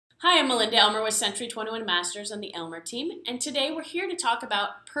Hi, I'm Melinda Elmer with Century 21 Masters on the Elmer Team, and today we're here to talk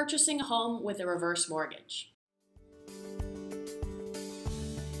about purchasing a home with a reverse mortgage.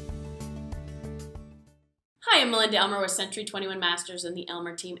 Hi, I'm Melinda Elmer with Century 21 Masters and the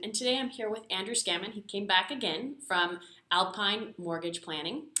Elmer Team, and today I'm here with Andrew Scammon. He came back again from Alpine Mortgage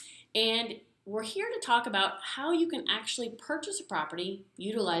Planning, and we're here to talk about how you can actually purchase a property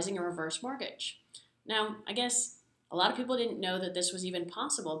utilizing a reverse mortgage. Now, I guess a lot of people didn't know that this was even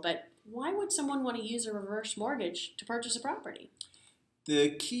possible, but why would someone want to use a reverse mortgage to purchase a property? The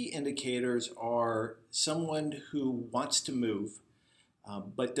key indicators are someone who wants to move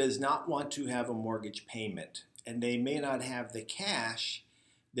but does not want to have a mortgage payment, and they may not have the cash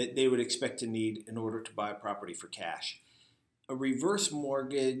that they would expect to need in order to buy a property for cash. A reverse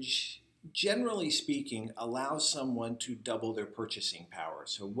mortgage, generally speaking, allows someone to double their purchasing power.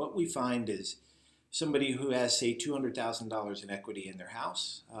 So what we find is somebody who has, say, $200,000 in equity in their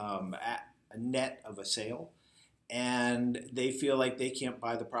house at a net of a sale, and they feel like they can't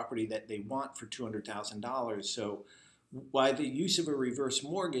buy the property that they want for $200,000. So by the use of a reverse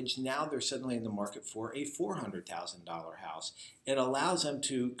mortgage, now they're suddenly in the market for a $400,000 house. It allows them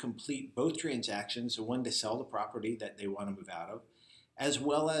to complete both transactions, the one to sell the property that they want to move out of, as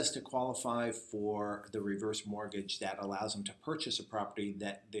well as to qualify for the reverse mortgage that allows them to purchase a property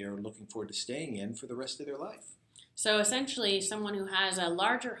that they're looking forward to staying in for the rest of their life. So essentially, someone who has a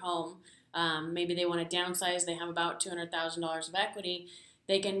larger home, maybe they want to downsize, they have about $200,000 of equity,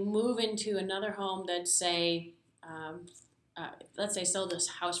 they can move into another home that's, say, let's say sold this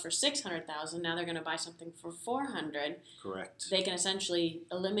house for $600,000. Now they're going to buy something for $400,000. Correct. They can essentially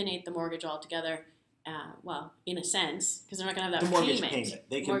eliminate the mortgage altogether. Well, in a sense, because they're not going to have that mortgage payment.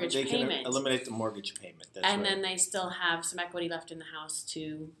 They can eliminate the mortgage payment. That's and right. then they still have some equity left in the house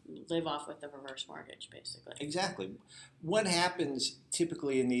to live off with the reverse mortgage, basically. Exactly. What happens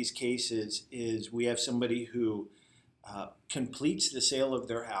typically in these cases is we have somebody who completes the sale of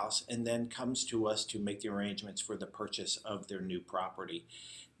their house and then comes to us to make the arrangements for the purchase of their new property.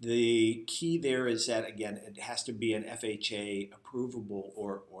 The key there is that, again, it has to be an FHA approvable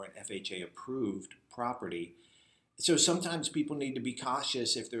or an FHA approved property. So sometimes people need to be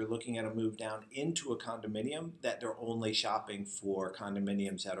cautious if they're looking at a move down into a condominium that they're only shopping for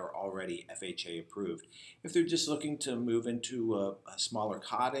condominiums that are already FHA approved. If they're just looking to move into a smaller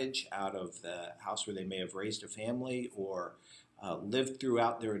cottage out of the house where they may have raised a family or lived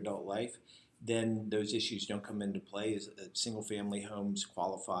throughout their adult life, then those issues don't come into play. As single family homes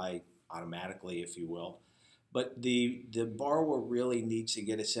qualify automatically, if you will. But the borrower really needs to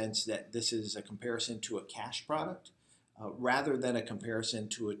get a sense that this is a comparison to a cash product rather than a comparison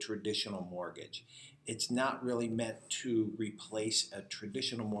to a traditional mortgage. It's not really meant to replace a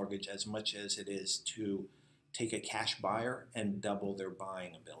traditional mortgage as much as it is to take a cash buyer and double their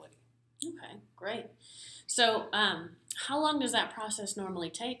buying ability. Okay, great. So how long does that process normally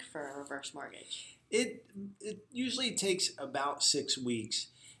take for a reverse mortgage? It usually takes about 6 weeks.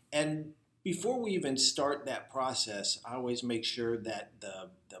 And before we even start that process, I always make sure that the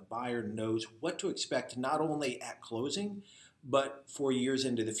buyer knows what to expect, not only at closing, but for years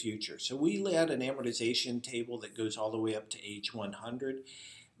into the future. So we lay out an amortization table that goes all the way up to age 100.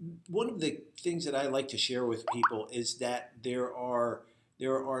 One of the things that I like to share with people is that there are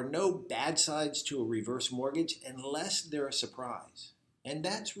no bad sides to a reverse mortgage unless they're a surprise. And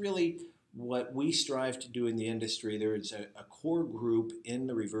that's really what we strive to do in the industry. There is a core group in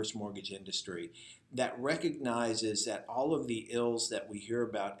the reverse mortgage industry that recognizes that all of the ills that we hear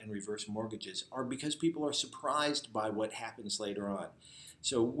about in reverse mortgages are because people are surprised by what happens later on.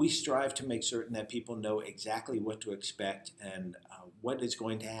 So we strive to make certain that people know exactly what to expect and what is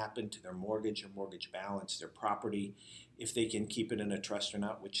going to happen to their mortgage or mortgage balance, their property, if they can keep it in a trust or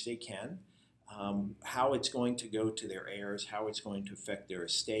not, which they can, how it's going to go to their heirs, how it's going to affect their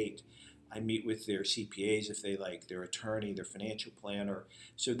estate. I meet with their CPAs if they like, their attorney, their financial planner,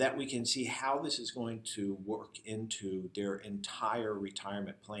 so that we can see how this is going to work into their entire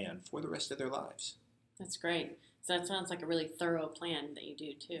retirement plan for the rest of their lives. That's great. So that sounds like a really thorough plan that you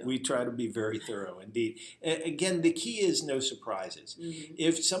do too. We try to be very thorough indeed. Again, the key is no surprises. Mm-hmm.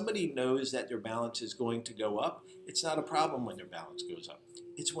 If somebody knows that their balance is going to go up, it's not a problem when their balance goes up.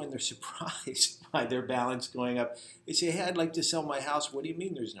 It's when they're surprised by their balance going up. They say, hey, I'd like to sell my house. What do you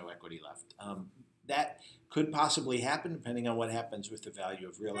mean there's no equity left? That could possibly happen depending on what happens with the value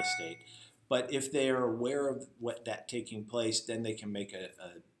of real estate. But if they are aware of what that taking place, then they can make a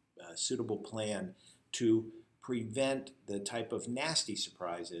suitable plan to prevent the type of nasty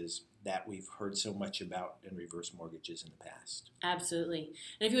surprises that we've heard so much about in reverse mortgages in the past. Absolutely.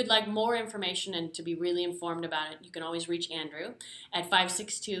 And if you would like more information and to be really informed about it, you can always reach Andrew at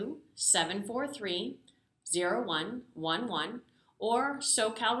 562-743-0111 or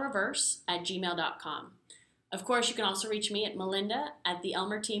socalreverse@gmail.com. Of course, you can also reach me at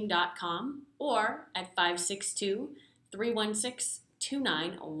melinda@theelmerteam.com or at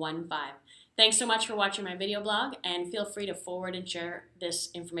 562-316-2915. Thanks so much for watching my video blog, and feel free to forward and share this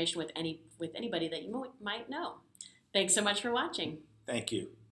information with anybody that you might know. Thanks so much for watching. Thank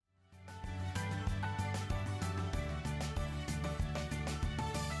you.